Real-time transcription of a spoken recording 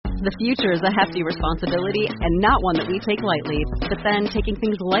The future is a hefty responsibility and not one that we take lightly. But then taking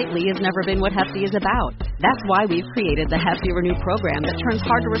things lightly has never been what Hefty is about. That's why we've created the Hefty Renew program that turns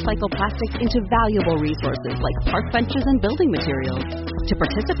hard-to-recycle plastics into valuable resources like park benches and building materials. To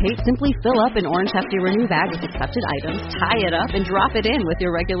participate, simply fill up an orange Hefty Renew bag with accepted items, tie it up, and drop it in with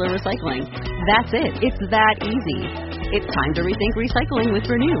your regular recycling. That's it. It's that easy. It's time to rethink recycling with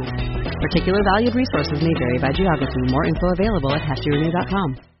Renew. Particular valued resources may vary by geography. More info available at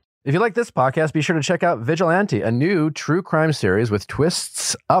heftyrenew.com. If you like this podcast, be sure to check out Vigilante, a new true crime series with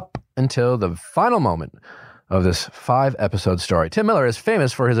twists up until the final moment of this 5-episode story. Tim Miller is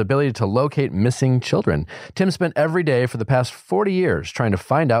famous for his ability to locate missing children. Tim spent every day for the past 40 years trying to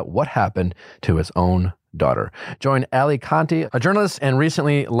find out what happened to his own daughter. Join Ali Conti, a journalist and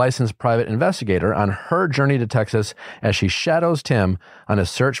recently licensed private investigator, on her journey to Texas as she shadows Tim on his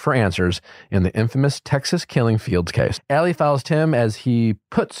search for answers in the infamous Texas Killing Fields case. Ali follows Tim as he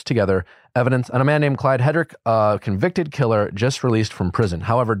puts together evidence on a man named Clyde Hedrick, a convicted killer just released from prison.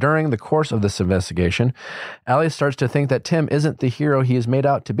 However, during the course of this investigation, Ali starts to think that Tim isn't the hero he is made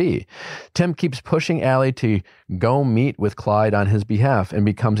out to be. Tim keeps pushing Ali to go meet with Clyde on his behalf and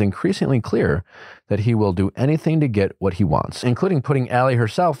becomes increasingly clear that he will do anything to get what he wants, including putting Ali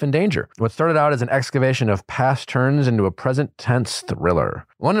herself in danger. What started out as an excavation of past turns into a present tense thriller,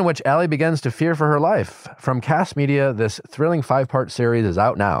 one in which Ali begins to fear for her life. From Cast Media, this thrilling 5-part series is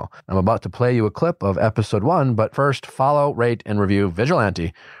out now. I'm about to play you a clip of episode 1, but first, follow, rate, and review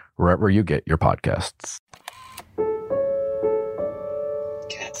Vigilante wherever you get your podcasts.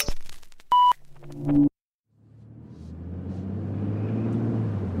 Cats.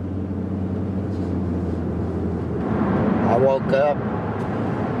 I woke up,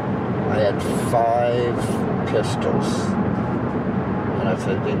 I had 5 pistols, and I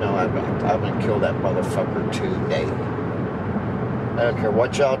said, you know, I'm going to kill that motherfucker today. I don't care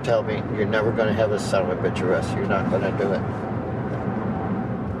what y'all tell me, you're never going to have a son of a bitch arrest. You're not going to do it.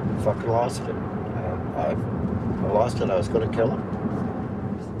 I fucking lost it. I lost it. I was going to kill him.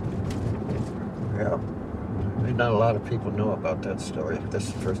 Yeah. Maybe not a lot of people know about that story. This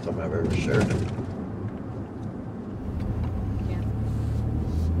is the first time I've ever shared it.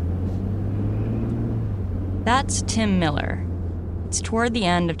 That's Tim Miller. It's toward the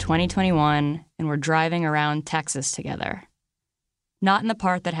end of 2021, and we're driving around Texas together. Not in the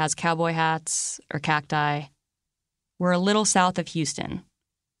part that has cowboy hats or cacti. We're a little south of Houston.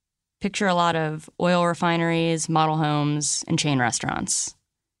 Picture a lot of oil refineries, model homes, and chain restaurants.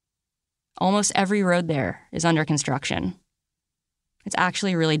 Almost every road there is under construction. It's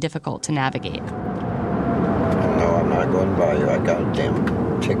actually really difficult to navigate. No, I'm not going by you. I got a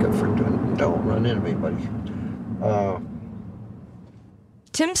damn ticket for doing. Don't run into me, buddy.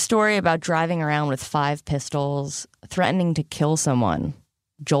 Tim's story about driving around with 5 pistols, threatening to kill someone,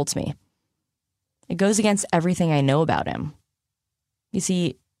 jolts me. It goes against everything I know about him. You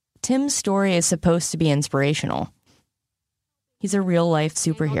see, Tim's story is supposed to be inspirational. He's a real-life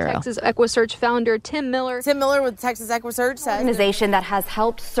superhero. Texas EquiSearch founder Tim Miller. Tim Miller with Texas EquiSearch says... An organization that has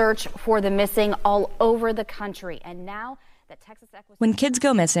helped search for the missing all over the country. And now that Texas EquiSearch... When kids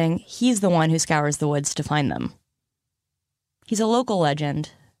go missing, he's the one who scours the woods to find them. He's a local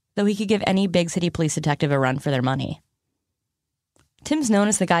legend, though he could give any big city police detective a run for their money. Tim's known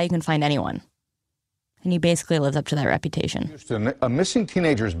as the guy who can find anyone, and he basically lives up to that reputation. Houston, a missing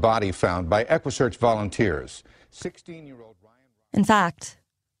teenager's body found by EquiSearch volunteers. 16-year-old Ryan. In fact,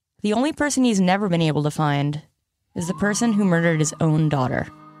 the only person he's never been able to find is the person who murdered his own daughter.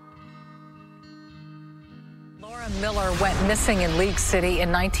 Miller went missing in League City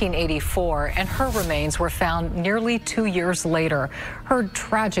in 1984, and her remains were found nearly 2 years later. Her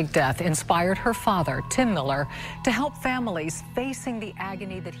tragic death inspired her father, Tim Miller, to help families facing the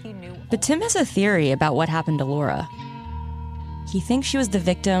agony that he knew. But Tim has a theory about what happened to Laura. He thinks she was the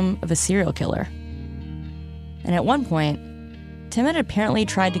victim of a serial killer. And at one point, Tim had apparently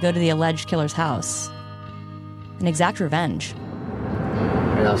tried to go to the alleged killer's house and exact revenge.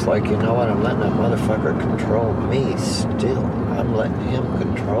 And I was like, you know what, I'm letting that motherfucker control me still. I'm letting him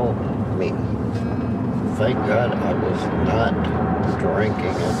control me. Thank God I was not drinking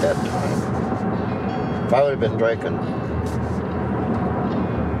at that time. If I would have been drinking,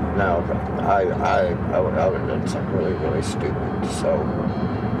 no, I would have done something really, really stupid. So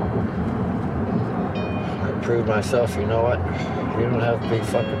I proved myself, you know what, you don't have to be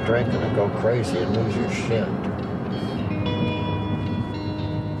fucking drinking and go crazy and lose your shit.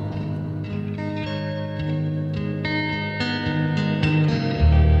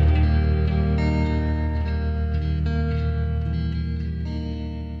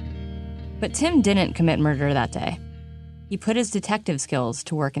 But Tim didn't commit murder that day. he put his detective skills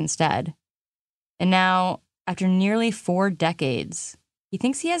to work instead. And now, after nearly 4 decades, he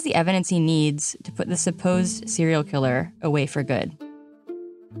thinks he has the evidence he needs to put the supposed serial killer away for good.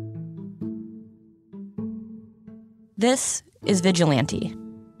 This is Vigilante,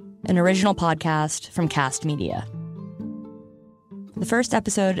 an original podcast from Cast Media. The first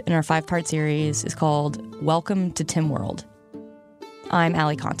episode in our 5-part series is called Welcome to Tim World. I'm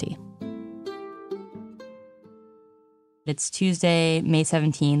Ali Conti. It's Tuesday, May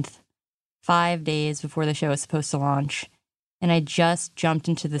 17th, 5 days before the show is supposed to launch, and I just jumped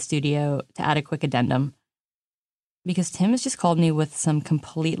into the studio to add a quick addendum because Tim has just called me with some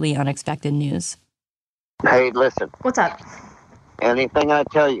completely unexpected news. Hey, listen. What's up? Anything I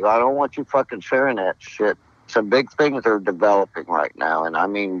tell you, I don't want you fucking sharing that shit. Some big things are developing right now, and I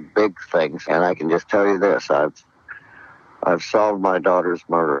mean big things. And I can just tell you this: I've solved my daughter's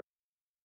murder.